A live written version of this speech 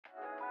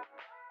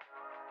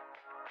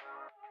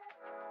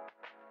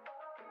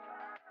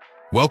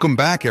Welcome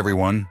back,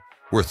 everyone.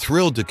 We're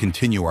thrilled to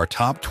continue our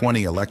Top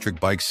 20 electric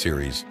bike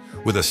series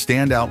with a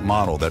standout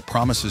model that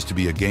promises to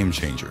be a game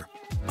changer.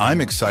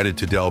 I'm excited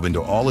to delve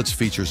into all its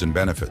features and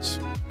benefits.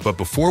 But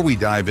before we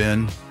dive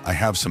in, I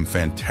have some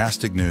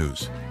fantastic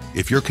news.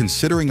 If you're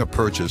considering a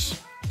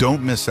purchase,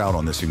 don't miss out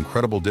on this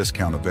incredible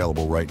discount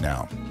available right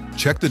now.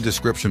 Check the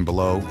description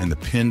below and the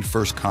pinned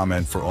first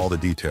comment for all the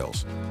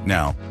details.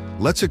 Now,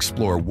 let's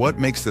explore what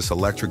makes this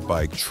electric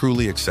bike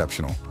truly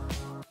exceptional.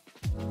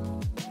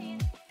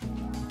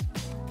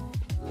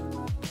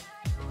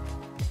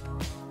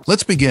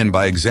 Let's begin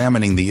by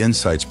examining the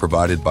insights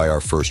provided by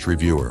our first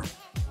reviewer.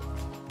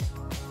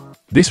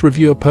 This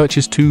reviewer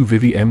purchased two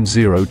Vivi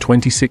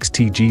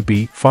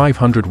M026TGB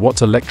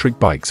 500W electric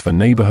bikes for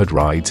neighborhood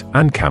rides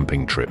and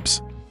camping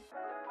trips.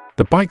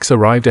 The bikes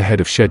arrived ahead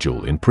of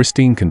schedule in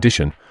pristine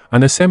condition,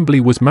 and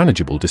assembly was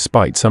manageable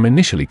despite some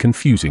initially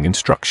confusing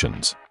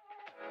instructions.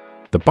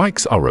 The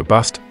bikes are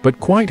robust, but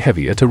quite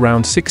heavy at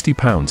around 60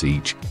 pounds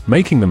each,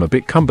 making them a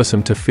bit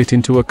cumbersome to fit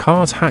into a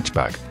car's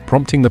hatchback,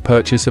 prompting the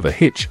purchase of a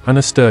hitch and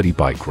a sturdy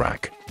bike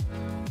rack.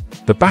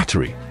 The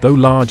battery, though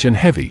large and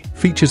heavy,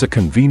 features a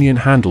convenient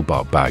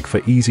handlebar bag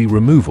for easy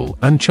removal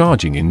and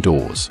charging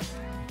indoors.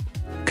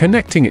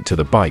 Connecting it to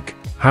the bike,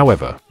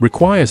 however,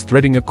 requires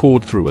threading a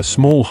cord through a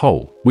small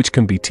hole, which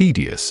can be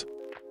tedious.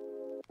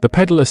 The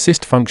pedal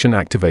assist function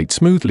activates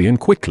smoothly and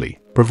quickly,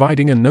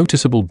 providing a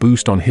noticeable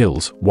boost on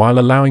hills while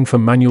allowing for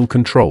manual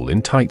control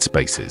in tight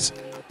spaces.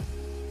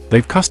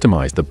 They've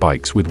customized the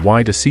bikes with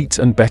wider seats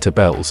and better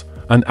bells,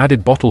 and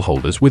added bottle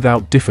holders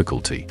without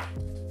difficulty.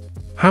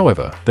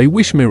 However, they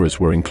wish mirrors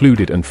were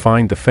included and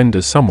find the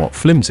fenders somewhat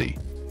flimsy.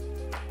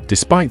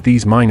 Despite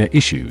these minor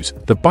issues,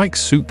 the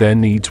bikes suit their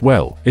needs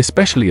well,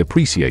 especially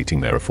appreciating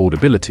their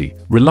affordability,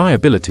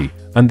 reliability,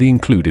 and the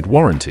included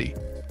warranty.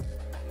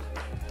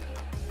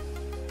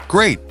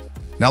 Great!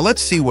 Now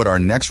let's see what our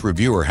next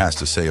reviewer has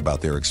to say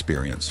about their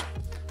experience.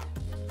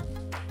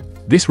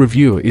 This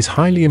reviewer is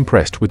highly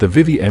impressed with the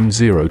Vivi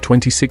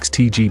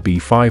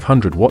M026TGB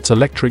 500W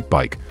electric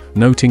bike,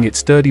 noting its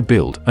sturdy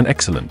build and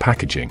excellent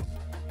packaging.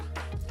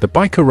 The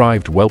bike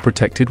arrived well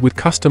protected with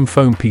custom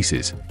foam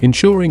pieces,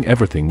 ensuring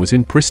everything was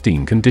in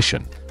pristine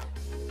condition.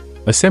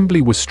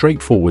 Assembly was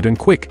straightforward and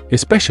quick,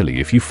 especially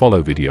if you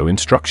follow video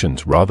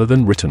instructions rather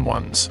than written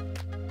ones.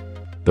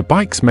 The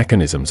bike's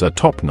mechanisms are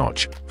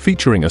top-notch,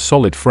 featuring a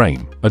solid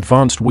frame,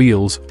 advanced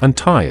wheels and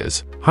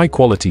tires,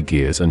 high-quality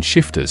gears and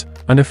shifters,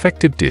 and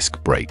effective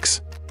disc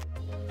brakes.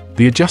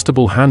 The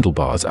adjustable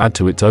handlebars add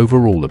to its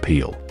overall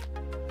appeal.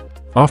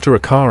 After a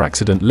car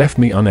accident left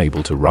me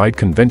unable to ride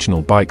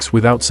conventional bikes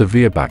without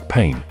severe back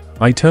pain,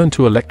 I turned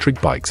to electric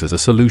bikes as a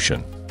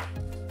solution.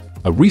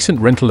 A recent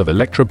rental of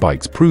electric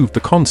bikes proved the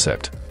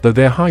concept, though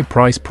their high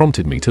price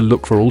prompted me to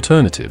look for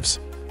alternatives.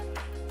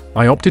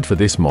 I opted for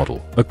this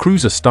model, a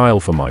cruiser style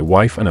for my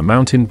wife and a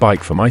mountain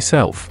bike for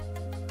myself.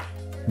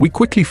 We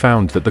quickly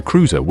found that the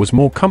cruiser was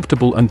more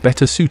comfortable and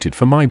better suited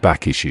for my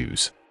back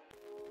issues.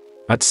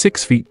 At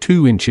 6 feet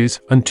 2 inches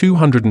and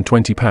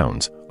 220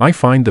 pounds, I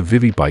find the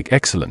Vivi bike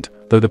excellent,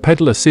 though the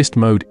pedal assist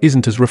mode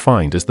isn't as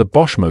refined as the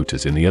Bosch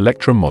motors in the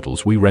Electra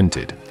models we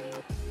rented.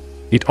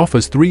 It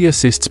offers 3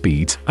 assist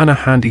speeds and a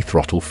handy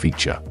throttle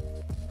feature.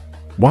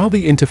 While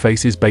the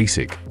interface is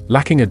basic,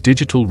 lacking a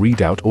digital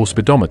readout or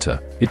speedometer,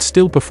 it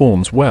still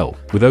performs well,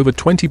 with over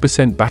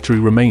 20% battery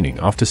remaining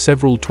after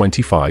several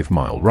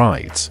 25-mile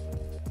rides.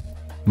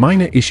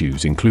 Minor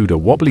issues include a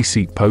wobbly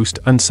seat post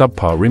and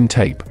subpar rim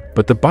tape,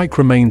 but the bike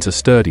remains a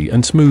sturdy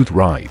and smooth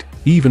ride,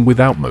 even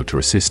without motor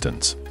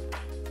assistance.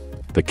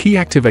 The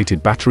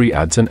key-activated battery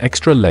adds an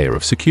extra layer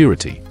of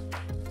security.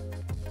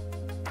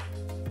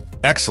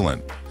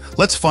 Excellent!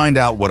 Let's find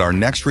out what our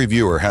next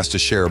reviewer has to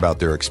share about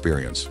their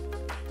experience.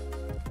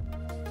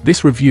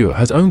 This reviewer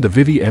has owned the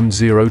Vivi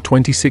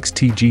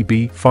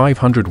M026TGB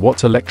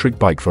 500W electric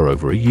bike for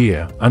over a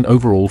year, and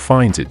overall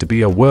finds it to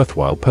be a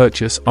worthwhile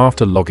purchase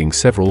after logging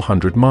several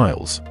hundred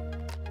miles.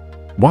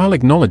 While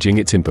acknowledging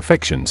its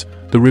imperfections,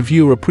 the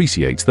reviewer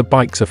appreciates the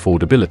bike's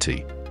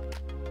affordability.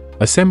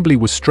 Assembly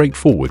was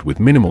straightforward with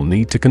minimal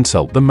need to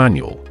consult the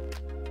manual.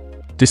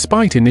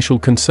 Despite initial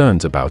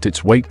concerns about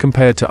its weight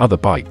compared to other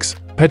bikes,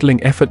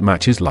 pedaling effort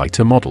matches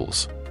lighter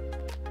models.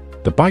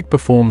 The bike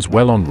performs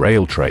well on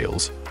rail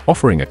trails,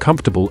 offering a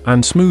comfortable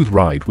and smooth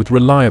ride with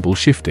reliable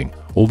shifting,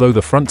 although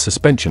the front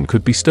suspension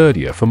could be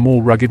sturdier for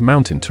more rugged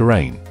mountain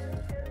terrain.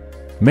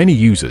 Many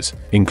users,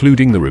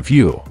 including the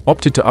reviewer,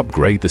 opted to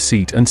upgrade the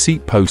seat and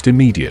seat post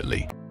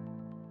immediately.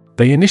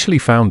 They initially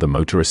found the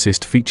motor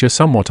assist feature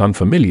somewhat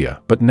unfamiliar,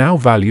 but now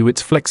value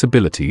its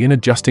flexibility in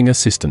adjusting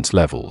assistance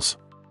levels.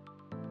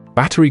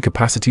 Battery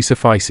capacity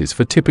suffices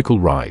for typical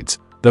rides,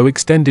 though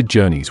extended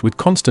journeys with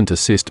constant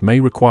assist may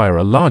require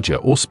a larger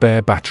or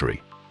spare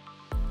battery.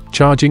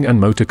 Charging and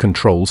motor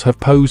controls have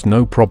posed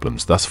no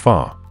problems thus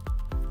far.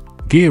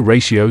 Gear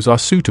ratios are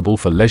suitable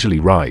for leisurely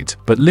rides,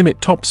 but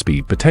limit top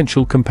speed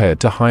potential compared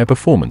to higher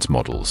performance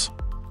models.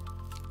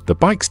 The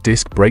bike's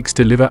disc brakes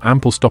deliver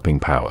ample stopping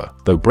power,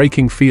 though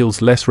braking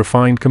feels less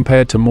refined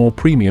compared to more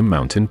premium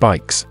mountain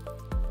bikes.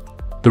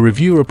 The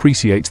reviewer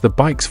appreciates the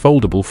bike's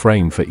foldable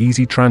frame for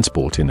easy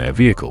transport in their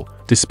vehicle,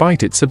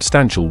 despite its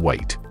substantial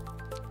weight.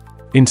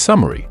 In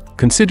summary,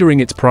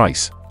 considering its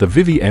price, the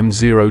Vivi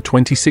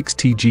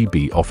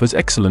M026TGB offers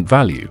excellent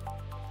value.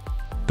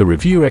 The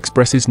reviewer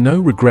expresses no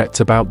regrets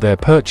about their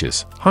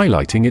purchase,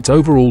 highlighting its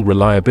overall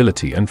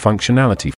reliability and functionality.